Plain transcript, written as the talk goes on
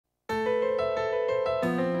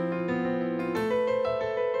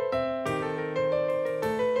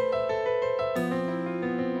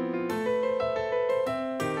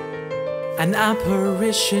an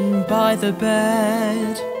apparition by the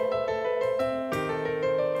bed.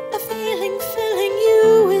 A feeling filling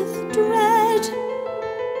you with dread.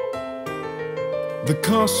 The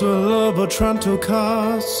castle of Otranto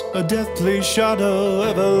casts a deathly shadow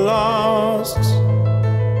ever lasts.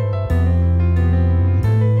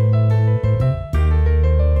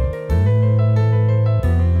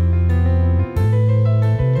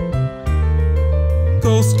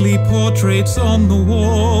 Ghostly portraits on the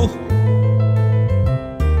wall,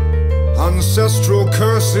 ancestral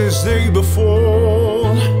curses they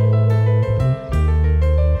befall.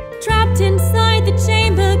 Trapped inside the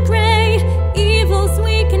chamber grey, evils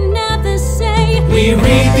we can never say. we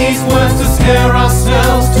read these words to scare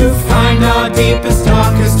ourselves, to find our deepest,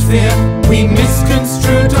 darkest fear. We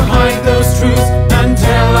misconstrue to hide those truths and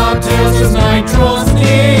tell our tales as night draws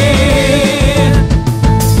near.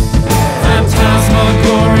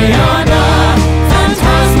 Fantasmagoriana,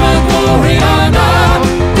 Fantasmagoriana.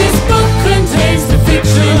 This book contains the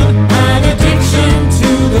fiction, an addiction to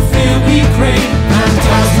the fear we crave.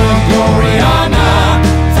 Fantasmagoriana,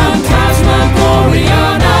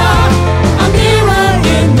 Fantasmagoriana. A mirror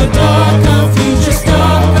in the dark, a future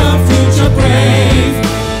stark, a future brave.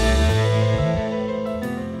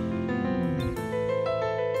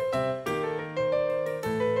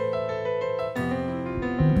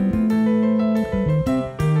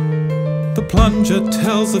 The plunger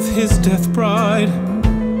tells of his death bride,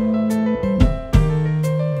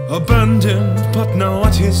 Abandoned, but now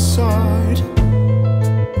at his side.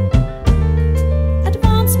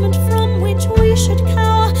 Advancement from which we should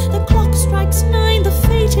cower. The clock strikes 9, the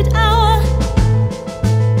fated hour.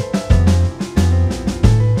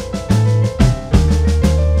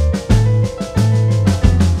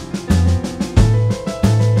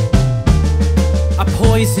 A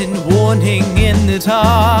poison warning in the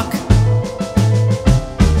dark.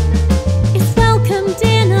 It's welcomed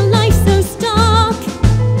in a life so stark.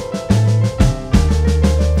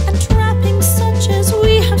 And trappings such as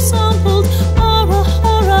we have sampled are a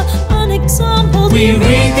horror unexampled. we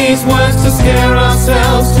read these words to scare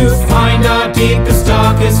ourselves, to find our deepest,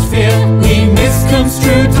 darkest fear. We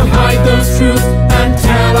misconstrue to hide those truths and